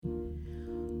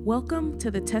Welcome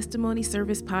to the Testimony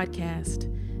Service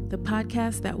Podcast, the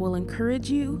podcast that will encourage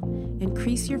you,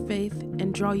 increase your faith,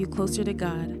 and draw you closer to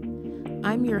God.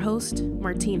 I'm your host,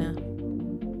 Martina.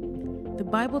 The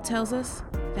Bible tells us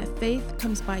that faith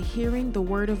comes by hearing the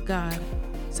Word of God.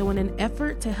 So in an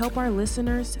effort to help our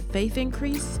listeners' faith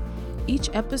increase, each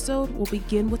episode will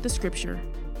begin with the scripture.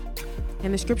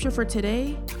 And the scripture for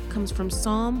today comes from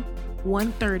Psalm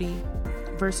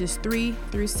 130, verses 3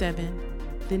 through 7.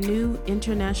 The New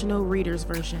International Reader's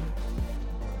Version.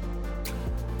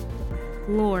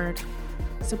 Lord,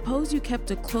 suppose you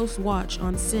kept a close watch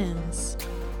on sins.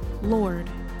 Lord,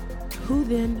 who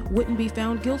then wouldn't be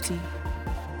found guilty?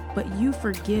 But you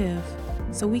forgive,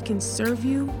 so we can serve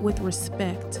you with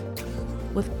respect.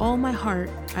 With all my heart,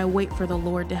 I wait for the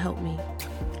Lord to help me.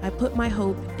 I put my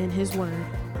hope in His word.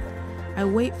 I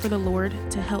wait for the Lord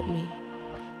to help me.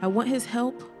 I want His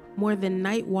help more than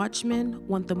night watchmen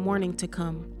want the morning to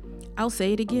come. I'll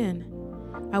say it again.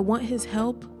 I want His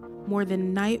help more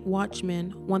than night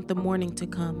watchmen want the morning to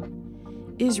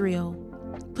come. Israel,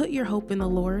 put your hope in the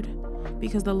Lord,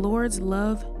 because the Lord's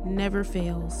love never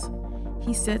fails.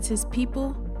 He sets His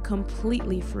people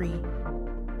completely free.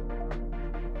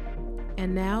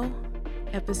 And now,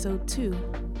 episode 2,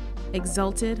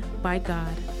 Exalted by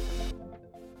God.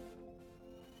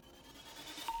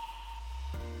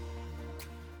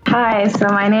 Hi, so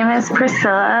my name is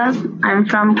Priscilla. I'm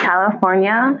from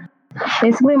California.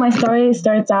 Basically, my story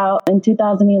starts out in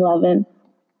 2011.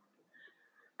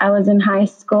 I was in high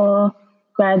school,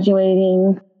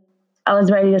 graduating. I was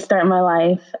ready to start my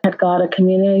life. I got a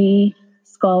community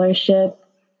scholarship,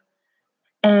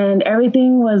 and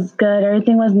everything was good.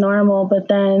 Everything was normal. But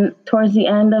then towards the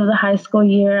end of the high school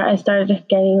year, I started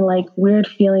getting weird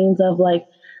feelings of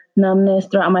numbness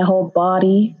throughout my whole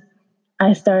body.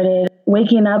 I started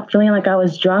waking up feeling like I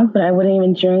was drunk, but I wouldn't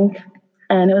even drink.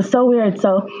 And it was so weird.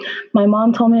 So my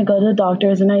mom told me to go to the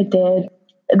doctors, and I did.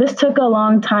 This took a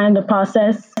long time to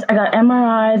process. I got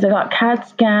MRIs, I got CAT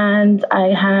scans, I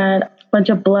had a bunch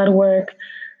of blood work,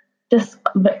 just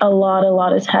a lot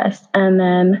of tests. And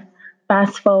then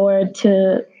fast forward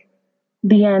to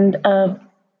the end of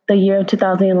the year of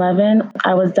 2011,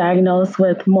 I was diagnosed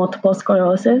with multiple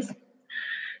sclerosis.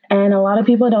 And a lot of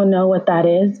people don't know what that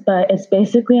is, but it's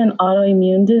basically an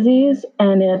autoimmune disease,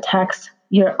 and it attacks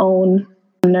your own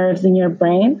nerves in your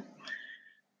brain.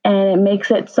 And it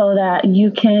makes it so that you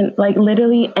can,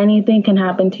 literally anything can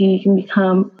happen to you. You can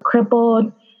become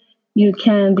crippled, you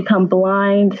can become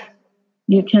blind,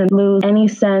 you can lose any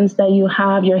sense that you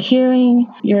have, your hearing,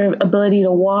 your ability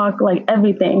to walk,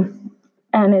 everything.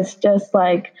 And it's just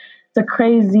it's a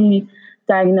crazy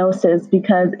diagnosis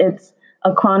because it's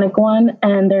a chronic one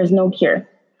and there's no cure.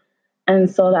 And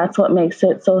so that's what makes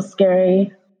it so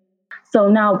scary. So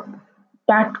now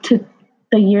back to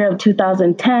the year of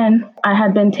 2010, I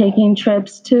had been taking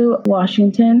trips to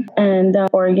Washington and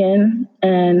Oregon.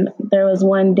 And there was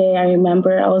one day I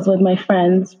remember I was with my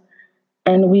friends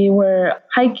and we were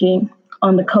hiking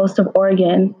on the coast of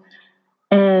Oregon.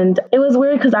 And it was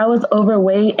weird because I was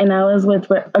overweight and I was with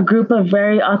a group of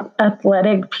very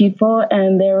athletic people,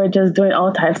 and they were just doing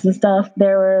all types of stuff. They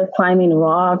were climbing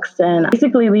rocks and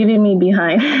basically leaving me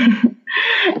behind.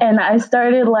 And I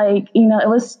started it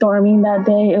was storming that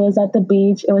day. It was at the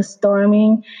beach. It was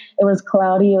storming. It was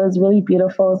cloudy. It was really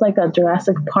beautiful. It was like a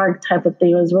Jurassic Park type of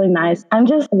thing. It was really nice. I'm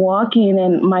just walking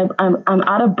and I'm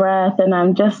out of breath, and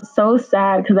I'm just so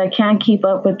sad because I can't keep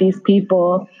up with these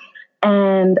people.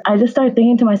 And I just started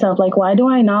thinking to myself, why do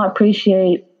I not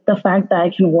appreciate the fact that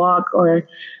I can walk, or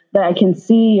that I can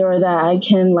see, or that I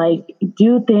can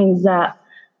do things that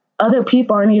other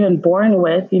people aren't even born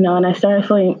with, And I started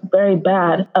feeling very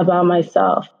bad about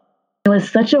myself. It was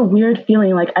such a weird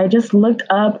feeling. I just looked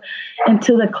up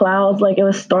into the clouds, it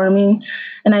was storming.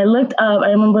 And I looked up, I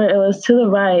remember it was to the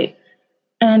right,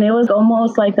 and it was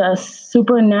almost like a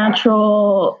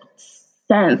supernatural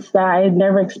sense that I had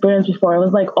never experienced before. It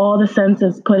was all the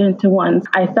senses put into one.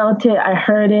 I felt it, I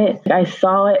heard it, I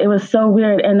saw it. It was so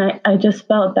weird. And I just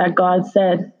felt that God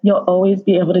said, you'll always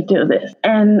be able to do this.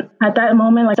 And at that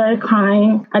moment, I started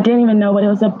crying. I didn't even know what it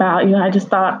was about. I just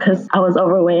thought because I was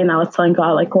overweight and I was telling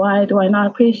God, why do I not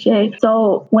appreciate?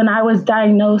 So when I was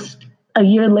diagnosed a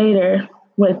year later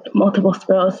with multiple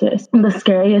sclerosis, the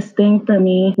scariest thing for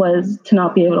me was to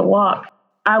not be able to walk.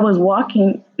 I was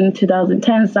walking in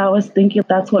 2010, so I was thinking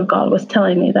that's what God was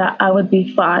telling me, that I would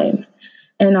be fine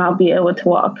and I'll be able to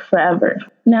walk forever.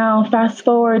 Now, fast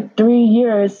forward 3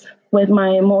 years with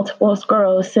my multiple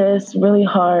sclerosis, really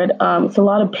hard. It's a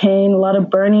lot of pain, a lot of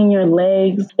burning in your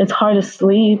legs. It's hard to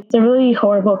sleep. It's a really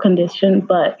horrible condition,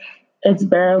 but it's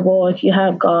bearable if you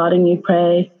have God and you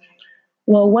pray.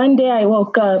 Well, one day I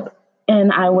woke up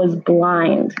and I was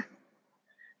blind.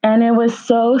 And it was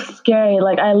so scary.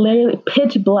 Like, I literally,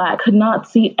 pitch black, could not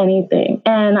see anything.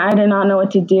 And I did not know what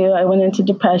to do. I went into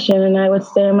depression and I would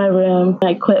stay in my room.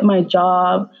 I quit my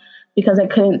job because I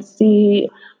couldn't see.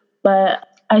 But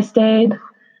I stayed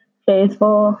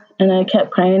faithful and I kept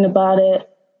praying about it.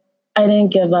 I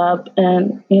didn't give up.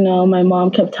 And, my mom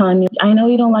kept telling me, I know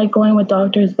you don't like going with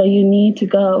doctors, but you need to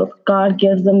go. God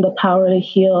gives them the power to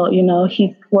heal.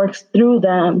 He works through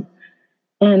them.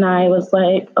 And I was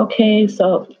like, okay,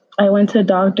 so I went to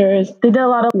doctors. They did a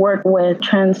lot of work with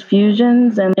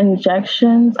transfusions and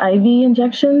injections, IV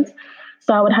injections.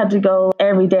 So I would have to go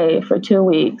every day for 2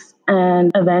 weeks.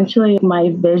 And eventually my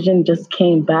vision just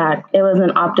came back. It was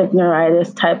an optic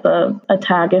neuritis type of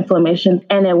attack, inflammation,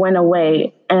 and it went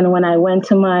away. And when I went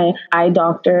to my eye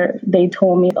doctor, they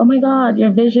told me, oh my God, your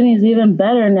vision is even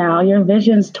better now. Your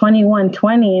vision's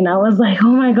 21/20. And I was like,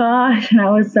 oh my gosh. And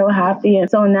I was so happy. And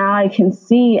so now I can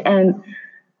see. And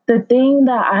the thing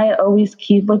that I always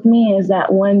keep with me is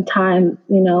that one time,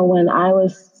 when I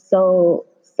was so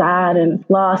sad and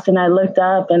lost and I looked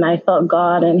up and I felt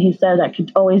God and he said I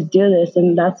could always do this.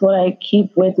 And that's what I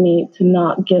keep with me, to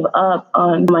not give up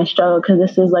on my struggle, because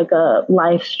this is like a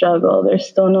life struggle. There's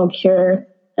still no cure.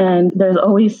 And there's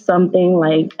always something.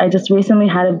 Like, I just recently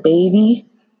had a baby,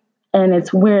 and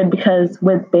it's weird because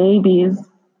with babies,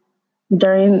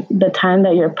 during the time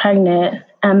that you're pregnant,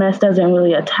 MS doesn't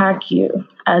really attack you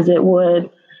as it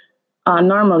would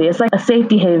normally. It's like a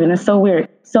safety haven. It's so weird.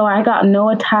 So I got no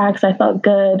attacks. I felt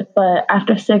good. But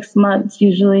after 6 months,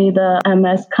 usually the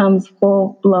MS comes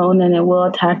full blown and it will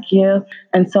attack you.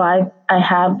 And so I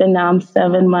have been, now I'm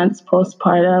 7 months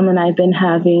postpartum, and I've been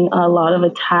having a lot of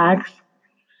attacks.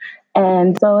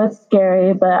 And so it's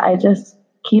scary, but I just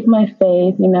keep my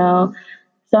faith.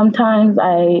 Sometimes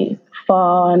I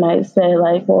fall and I say,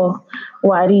 like, well,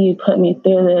 why do you put me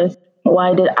through this?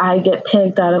 Why did I get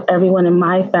picked out of everyone in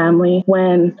my family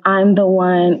when I'm the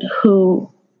one who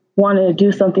wanted to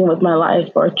do something with my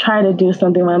life or try to do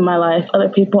something with my life? Other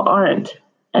people aren't.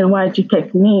 And why did you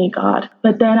pick me, God?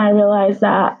 But then I realized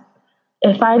that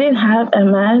if I didn't have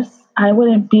MS, I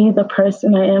wouldn't be the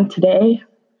person I am today.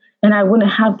 And I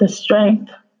wouldn't have the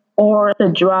strength or the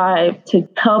drive to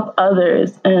help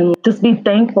others and just be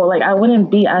thankful. Like, I wouldn't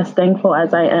be as thankful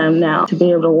as I am now to be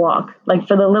able to walk, like,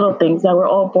 for the little things that we're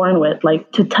all born with,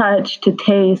 like to touch, to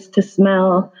taste, to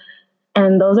smell.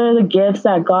 And those are the gifts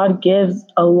that God gives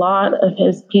a lot of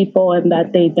his people and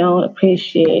that they don't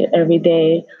appreciate every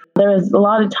day. There was a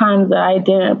lot of times that I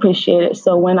didn't appreciate it.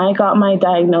 So when I got my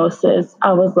diagnosis,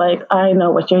 I was like, I know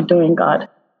what you're doing, God.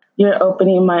 You're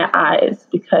opening my eyes,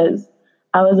 because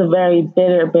I was a very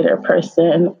bitter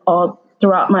person all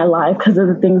throughout my life because of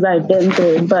the things I've been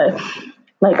through. But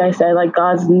like I said, like,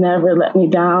 God's never let me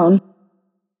down.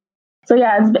 So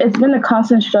yeah, it's been a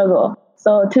constant struggle.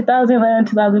 So 2011,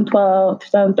 2012,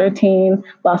 2013,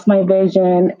 lost my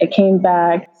vision. It came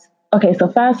back. Okay, so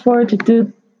fast forward to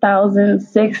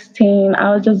 2016,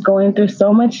 I was just going through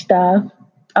so much stuff.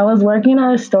 I was working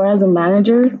at a store as a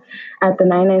manager at the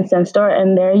 99-cent store,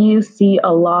 and there you see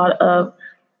a lot of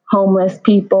homeless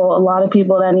people, a lot of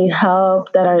people that need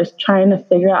help, that are trying to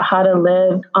figure out how to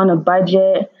live on a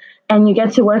budget. And you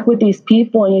get to work with these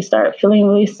people and you start feeling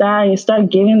really sad. You start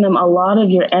giving them a lot of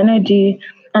your energy,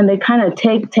 and they kind of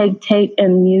take,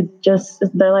 and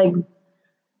they're like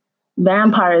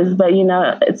vampires. But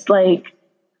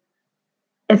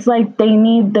it's like they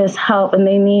need this help and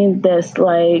they need this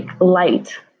like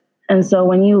light. And so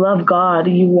when you love God,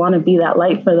 you want to be that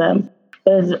light for them.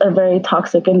 It's a very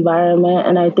toxic environment.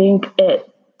 And I think it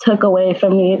took away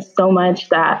from me so much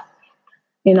that,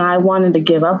 I wanted to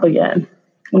give up again.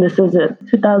 And this was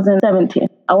 2017.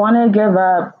 I wanted to give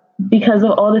up because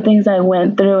of all the things I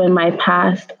went through in my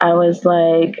past. I was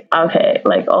like, okay,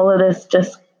 like, all of this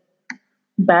just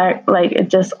back, like, it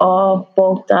just all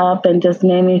bulked up and just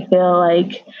made me feel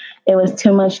like it was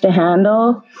too much to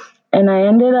handle. And I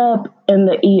ended up in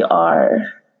the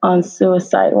ER on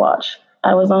suicide watch.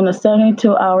 I was on a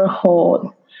 72-hour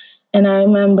hold. And I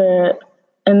remember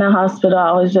in the hospital,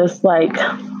 I was just like,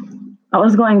 I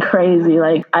was going crazy.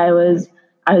 Like, I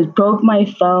broke my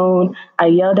phone. I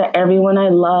yelled at everyone I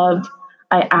loved.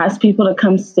 I asked people to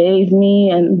come save me,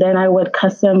 and then I would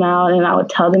cuss them out and I would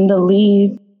tell them to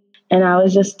leave. And I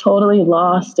was just totally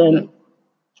lost. And,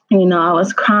 I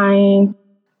was crying.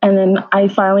 And then I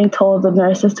finally told the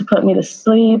nurses to put me to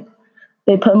sleep.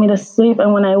 They put me to sleep.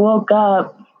 And when I woke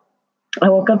up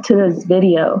to this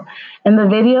video. And the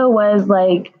video was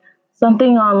like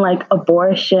something on like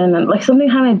abortion and like something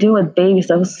having to do with babies.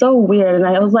 That was so weird. And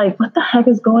I was like, what the heck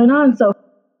is going on? So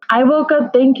I woke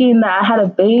up thinking that I had a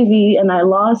baby and I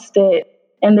lost it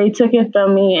and they took it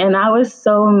from me. And I was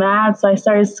so mad. So I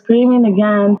started screaming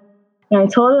again and I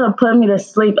told them to put me to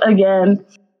sleep again.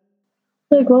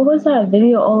 Like, what was that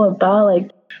video all about?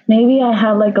 Like, maybe I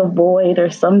had like a void or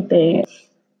something.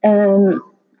 And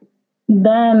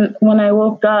then when I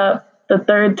woke up the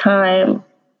third time,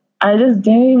 I just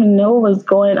didn't even know what was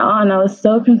going on. I was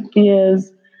so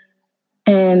confused.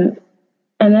 And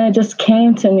then it just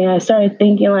came to me. I started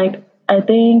thinking, like, I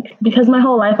think because my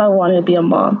whole life I wanted to be a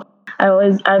mom.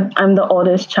 I'm the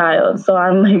oldest child, so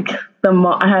I'm like the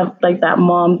mom. I have like that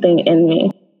mom thing in me.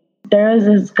 There was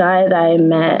this guy that I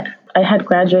met. I had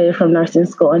graduated from nursing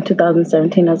school in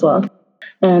 2017 as well,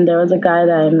 and there was a guy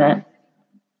that I met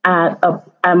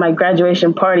at my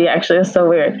graduation party. Actually, it was so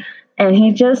weird. And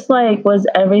he just like was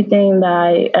everything that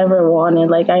I ever wanted.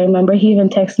 Like I remember he even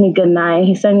texted me goodnight.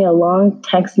 He sent me a long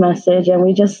text message and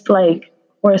we just like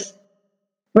we're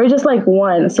just like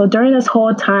one. So during this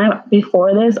whole time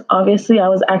before this, obviously I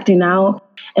was acting out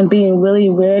and being really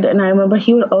weird. And I remember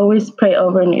he would always pray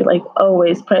over me, like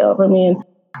always pray over me. And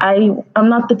I'm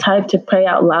not the type to pray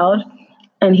out loud.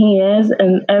 And he is.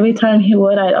 And every time he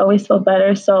would, I'd always feel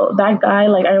better. So that guy,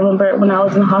 like I remember when I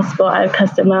was in the hospital, I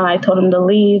cussed him out. I told him to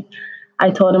leave. I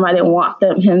told him I didn't want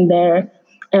him there.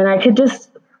 And I could just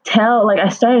tell, like I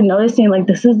started noticing like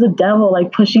this is the devil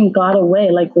like pushing God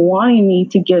away, like wanting me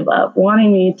to give up,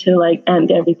 wanting me to like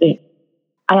end everything.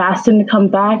 I asked him to come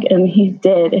back and he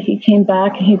did. He came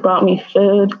back and he brought me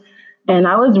food. And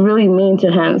I was really mean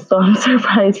to him. So I'm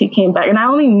surprised he came back. And I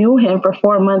only knew him for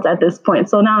 4 months at this point.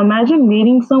 So now imagine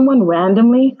meeting someone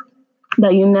randomly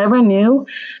that you never knew,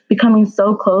 becoming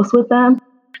so close with them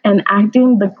and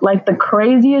acting like the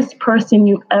craziest person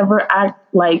you ever act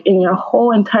like in your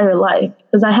whole entire life.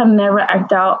 Because I have never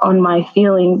acted out on my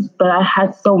feelings, but I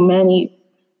had so many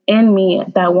in me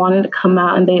that wanted to come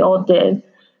out and they all did.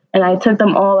 And I took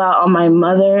them all out on my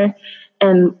mother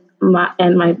and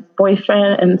my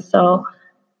boyfriend. And so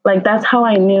like that's how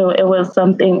I knew it was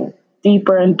something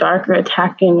deeper and darker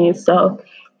attacking me. So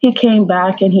he came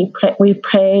back and we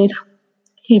prayed.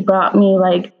 He brought me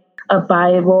like a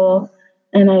Bible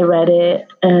and I read it.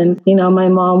 And you know, my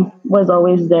mom was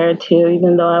always there too,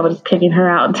 even though I was kicking her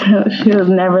out. She was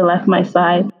never left my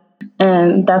side.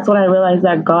 And that's when I realized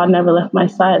that God never left my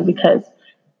side, because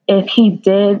if he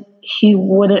did, he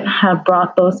wouldn't have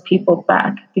brought those people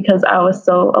back, because I was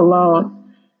so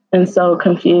alone and so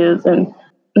confused. And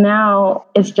now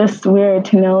it's just weird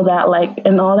to know that like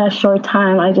in all that short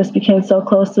time, I just became so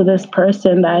close to this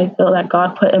person that I feel that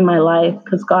God put in my life,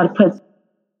 because God puts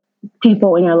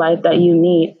people in your life that you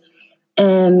need.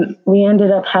 And we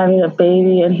ended up having a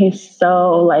baby and he's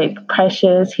so like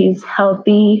precious. He's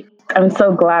healthy. I'm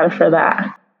so glad for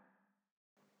that.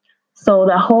 So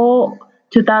the whole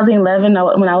 2011,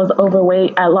 when I was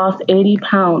overweight, I lost 80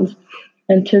 pounds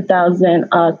in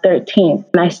 2013.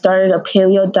 And I started a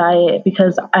paleo diet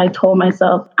because I told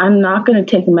myself, I'm not going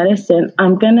to take medicine.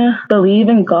 I'm going to believe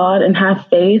in God and have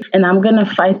faith, and I'm going to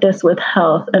fight this with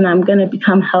health, and I'm going to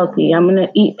become healthy. I'm going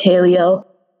to eat paleo.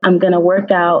 I'm going to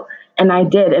work out. And I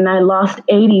did. And I lost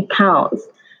 80 pounds.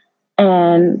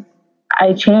 And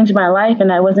I changed my life,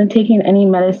 and I wasn't taking any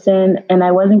medicine and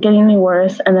I wasn't getting any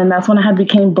worse. And then that's when I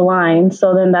became blind.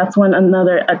 So then that's when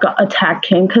another attack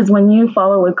came. Because when you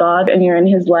follow with God and you're in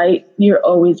his light, you're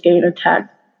always getting attacked.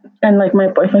 And like my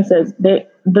boyfriend says, the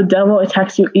devil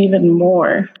attacks you even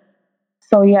more.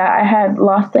 So yeah, I had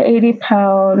lost the 80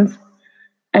 pounds.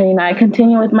 And I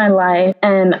continued with my life,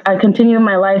 and I continued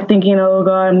my life thinking, oh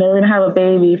God, I'm never going to have a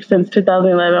baby. Since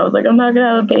 2011, I was like, I'm not going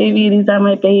to have a baby. These are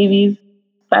my babies.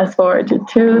 Fast forward to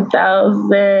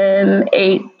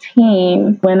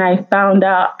 2018, when I found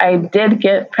out I did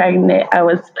get pregnant. I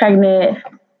was pregnant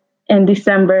in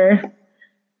December,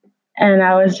 and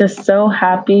I was just so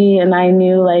happy. And I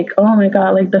knew like, oh my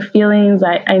God, like the feelings,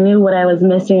 I knew what I was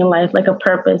missing in life, like a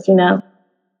purpose, you know.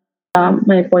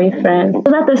 My boyfriend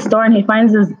was at the store and he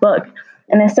finds this book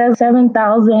and it says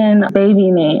 7,000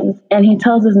 baby names. And he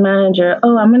tells his manager,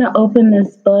 oh, I'm going to open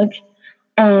this book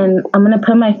and I'm going to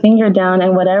put my finger down,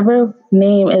 and whatever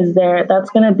name is there, that's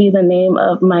going to be the name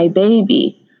of my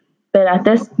baby. But at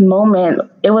this moment,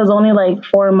 it was only like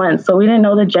 4 months. So we didn't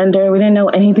know the gender. We didn't know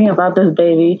anything about this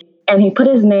baby. And he put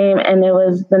his name, and it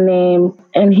was the name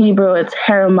in Hebrew, it's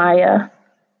Jeremiah.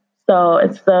 So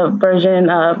it's the version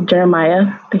of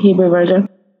Jeremiah, the Hebrew version.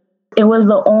 It was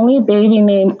the only baby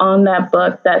name on that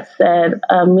book that said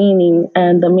a meaning,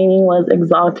 and the meaning was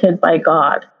exalted by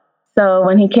God. So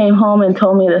when he came home and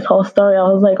told me this whole story, I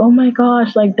was like, oh my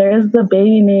gosh, like there's the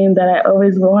baby name that I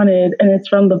always wanted. And it's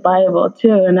from the Bible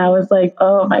too. And I was like,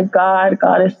 oh my God,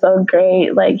 God is so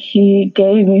great. Like he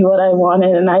gave me what I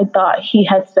wanted. And I thought he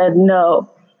had said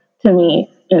no to me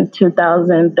in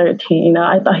 2013.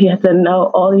 I thought he had said no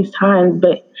all these times,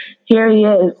 but here he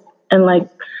is. And like,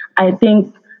 I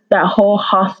think that whole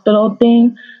hospital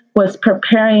thing was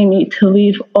preparing me to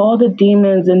leave all the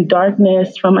demons and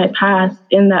darkness from my past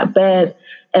in that bed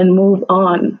and move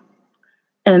on.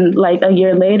 And like a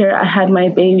year later, I had my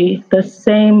baby the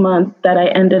same month that I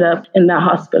ended up in that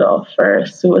hospital for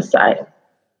suicide.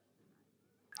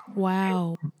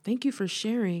 Wow. Thank you for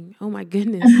sharing. Oh my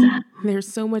goodness.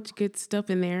 There's so much good stuff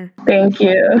in there. Thank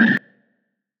you.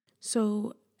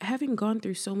 So, having gone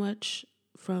through so much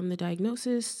from the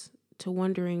diagnosis to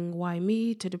wondering why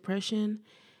me to depression,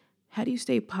 how do you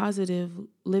stay positive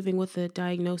living with a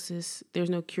diagnosis there's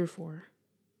no cure for?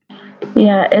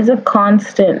 Yeah, it's a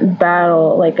constant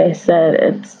battle. Like I said,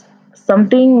 it's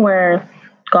something where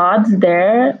God's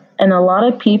there, and a lot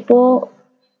of people,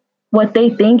 what they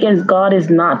think is God is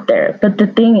not there. But the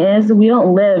thing is, we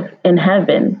don't live in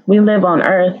heaven. We live on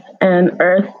earth, and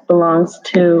earth belongs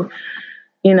to,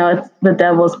 it's the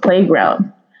devil's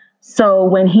playground. So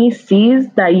when he sees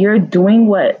that you're doing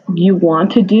what you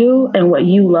want to do and what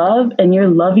you love, and you're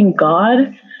loving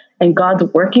God, and God's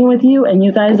working with you, and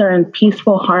you guys are in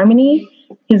peaceful harmony,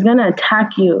 he's going to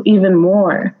attack you even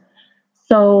more.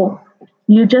 So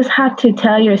you just have to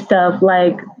tell yourself,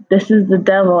 like, this is the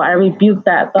devil. I rebuke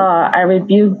that thought. I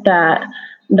rebuke that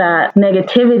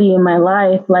negativity in my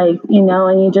life,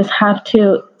 and you just have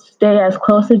to stay as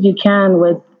close as you can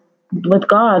with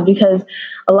God, because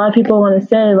a lot of people want to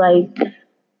say, like,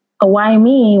 why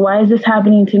me? Why is this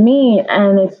happening to me?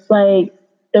 And it's like,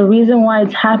 the reason why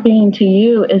it's happening to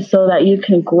you is so that you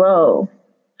can grow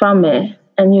from it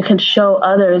and you can show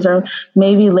others, or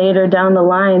maybe later down the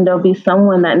line there'll be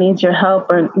someone that needs your help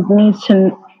or needs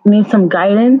some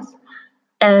guidance,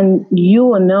 and you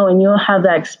will know and you'll have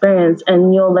that experience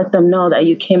and you'll let them know that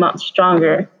you came out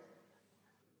stronger.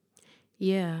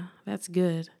 Yeah, that's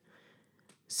good.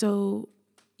 So,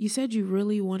 you said you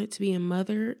really wanted to be a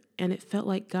mother and it felt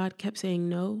like God kept saying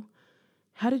no.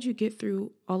 How did you get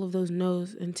through all of those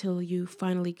no's until you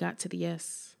finally got to the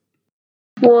yes?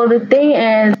 Well, the thing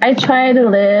is, I try to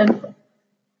live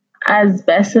as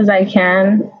best as I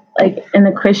can, like in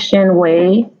a Christian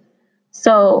way.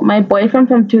 So my boyfriend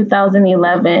from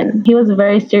 2011, he was a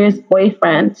very serious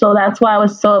boyfriend. So that's why I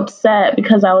was so upset,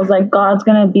 because I was like, God's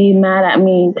going to be mad at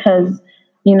me because,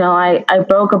 I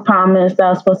broke a promise that I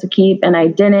was supposed to keep and I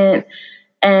didn't.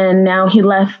 And now he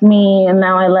left me and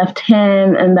now I left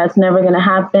him, and that's never going to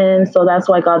happen. So that's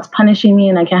why God's punishing me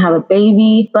and I can't have a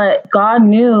baby. But God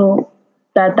knew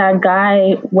that that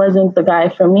guy wasn't the guy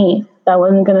for me, that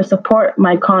wasn't going to support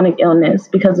my chronic illness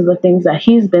because of the things that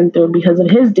he's been through, because of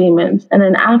his demons. And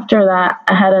then after that,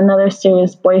 I had another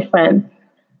serious boyfriend.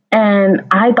 And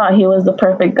I thought he was the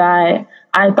perfect guy.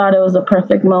 I thought it was the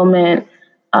perfect moment.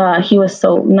 He was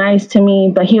so nice to me,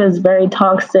 but he was very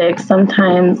toxic.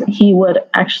 Sometimes he would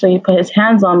actually put his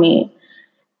hands on me.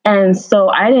 And so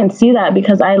I didn't see that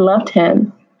because I loved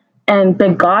him.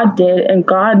 But God did, and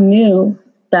God knew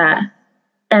that.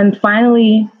 And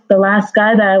finally, the last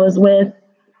guy that I was with,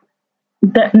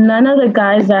 none of the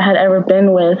guys that I had ever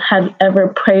been with had ever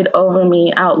prayed over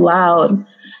me out loud.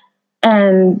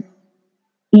 And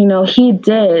he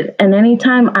did. And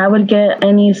anytime I would get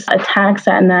any attacks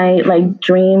at night, like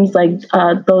dreams, like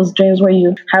those dreams where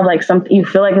you have like something, you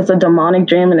feel like it's a demonic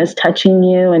dream and it's touching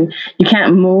you and you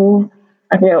can't move,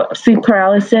 I forget, sleep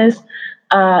paralysis.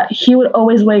 He would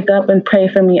always wake up and pray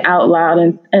for me out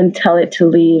loud and tell it to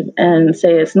leave and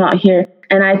say it's not here.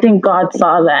 And I think God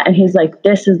saw that and he's like,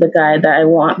 this is the guy that I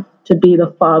want to be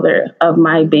the father of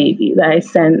my baby that I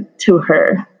sent to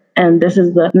her. And this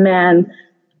is the man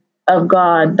of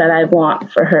God that I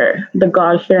want for her, the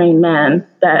God-fearing man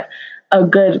that a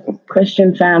good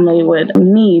Christian family would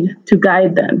need to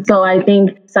guide them. So I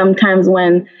think sometimes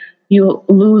when you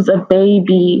lose a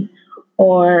baby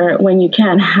or when you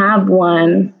can't have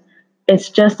one, it's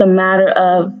just a matter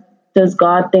of, does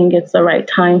God think it's the right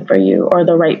time for you or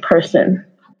the right person?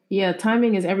 Yeah,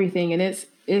 timing is everything, and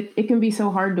it can be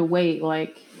so hard to wait.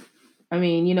 Like, I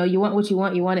mean, you want what you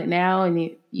want it now,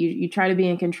 and you try to be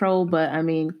in control. But I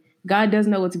mean, God does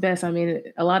know what's best. I mean,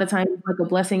 a lot of times it's like a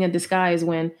blessing in disguise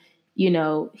when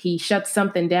He shuts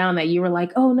something down that you were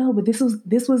like, oh no, but this was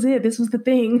it, this was the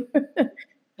thing.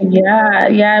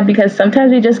 Yeah, because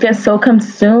sometimes we just get so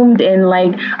consumed in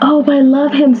like, oh, but I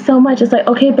love him so much. It's like,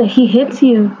 okay, but he hits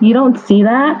you. You don't see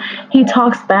that. He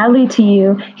talks badly to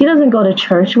you. He doesn't go to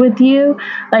church with you.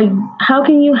 Like, how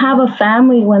can you have a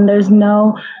family when there's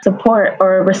no support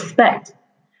or respect?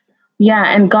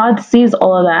 Yeah, and God sees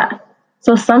all of that.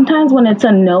 So sometimes when it's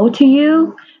a no to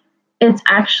you, it's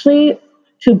actually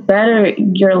to better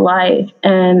your life.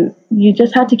 And you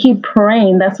just have to keep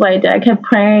praying. That's why I kept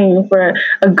praying for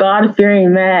a God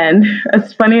fearing man.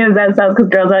 As funny as that sounds, because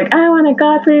girls are like, I want a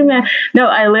God fearing man. No,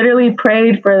 I literally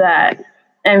prayed for that.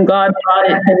 And God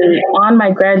brought it to me on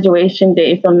my graduation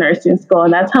day from nursing school.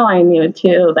 And that's how I knew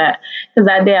too, that because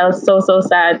that day I was so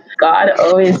sad. God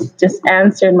always just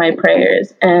answered my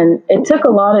prayers. And it took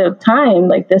a lot of time.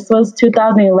 Like this was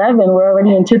 2011. We're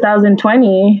already in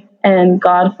 2020. And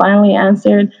God finally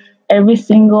answered every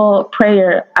single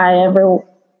prayer I ever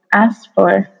asked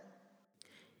for.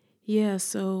 Yeah,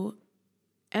 so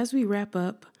as we wrap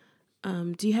up,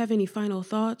 do you have any final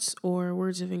thoughts or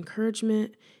words of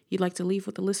encouragement you'd like to leave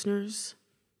with the listeners?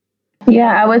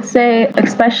 Yeah, I would say,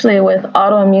 especially with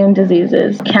autoimmune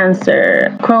diseases, cancer,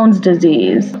 Crohn's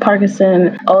disease,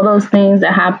 Parkinson, all those things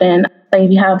that happen. Like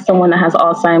if you have someone that has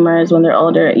Alzheimer's when they're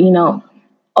older,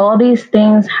 all these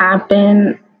things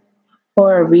happen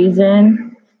for a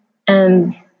reason.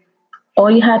 And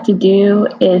all you have to do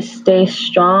is stay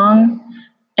strong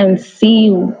and see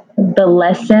the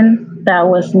lesson that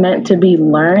was meant to be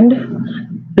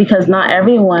learned, because not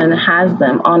everyone has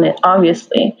them on it,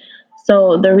 obviously.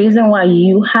 So the reason why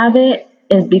you have it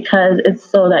is because it's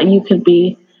so that you could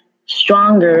be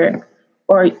stronger,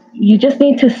 or you just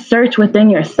need to search within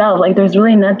yourself. Like there's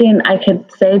really nothing I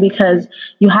could say, because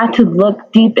you have to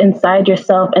look deep inside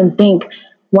yourself and think,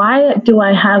 why do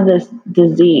I have this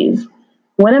disease?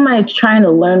 What am I trying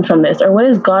to learn from this? Or what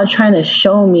is God trying to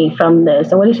show me from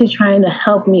this? Or what is he trying to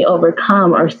help me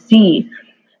overcome or see?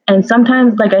 And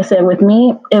sometimes, like I said, with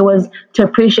me, it was to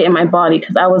appreciate my body,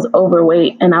 because I was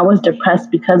overweight and I was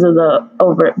depressed because of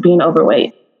being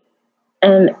overweight.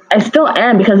 And I still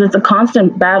am, because it's a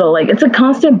constant battle. Like it's a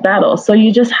constant battle. So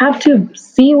you just have to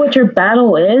see what your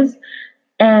battle is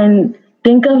and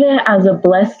think of it as a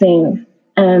blessing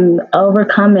and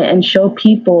overcome it and show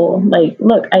people like,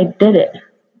 look, I did it.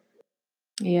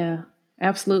 Yeah,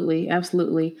 absolutely.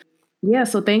 Absolutely. Yeah.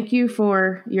 So thank you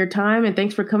for your time and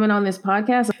thanks for coming on this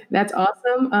podcast. That's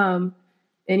awesome.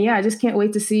 And yeah, I just can't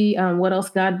wait to see what else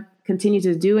God continues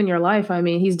to do in your life. I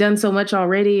mean, he's done so much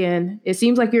already, and it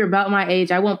seems like you're about my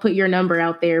age. I won't put your number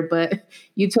out there, but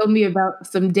you told me about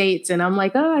some dates, and I'm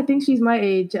like, oh, I think she's my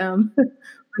age. Yeah,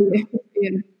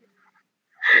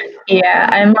 Yeah,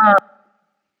 I'm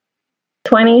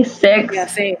 26. yeah,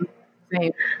 same,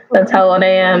 same. That's how old I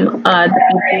am.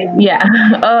 Yeah.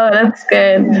 Oh, that's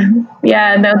good.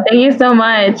 Yeah. No, thank you so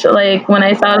much. Like when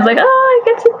I saw, I was like, oh, I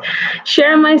get to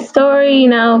share my story.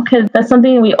 Because that's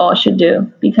something we all should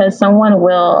do. Because someone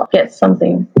will get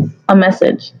something, a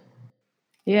message.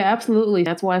 Yeah, absolutely.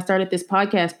 That's why I started this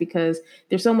podcast, because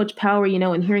there's so much power,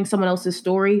 in hearing someone else's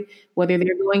story, whether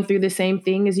they're going through the same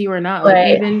thing as you or not. Like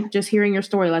Right. even just hearing your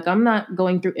story, like I'm not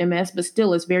going through MS, but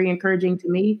still it's very encouraging to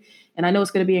me. And I know it's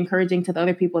going to be encouraging to the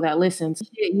other people that listen. So I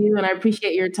appreciate you and I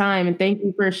appreciate your time. And thank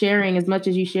you for sharing as much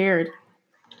as you shared.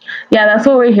 Yeah, that's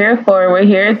what we're here for. We're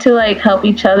here to like help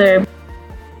each other.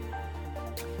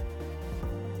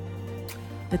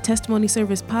 The Testimony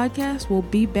Service podcast will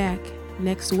be back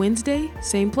next Wednesday,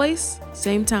 same place,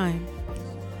 same time.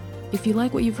 If you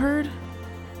like what you've heard,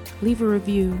 leave a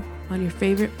review on your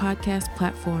favorite podcast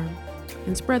platform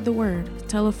and spread the word.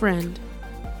 Tell a friend.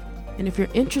 And if you're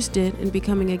interested in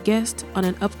becoming a guest on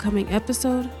an upcoming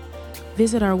episode,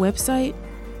 visit our website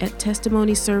at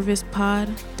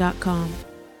testimonyservicepod.com.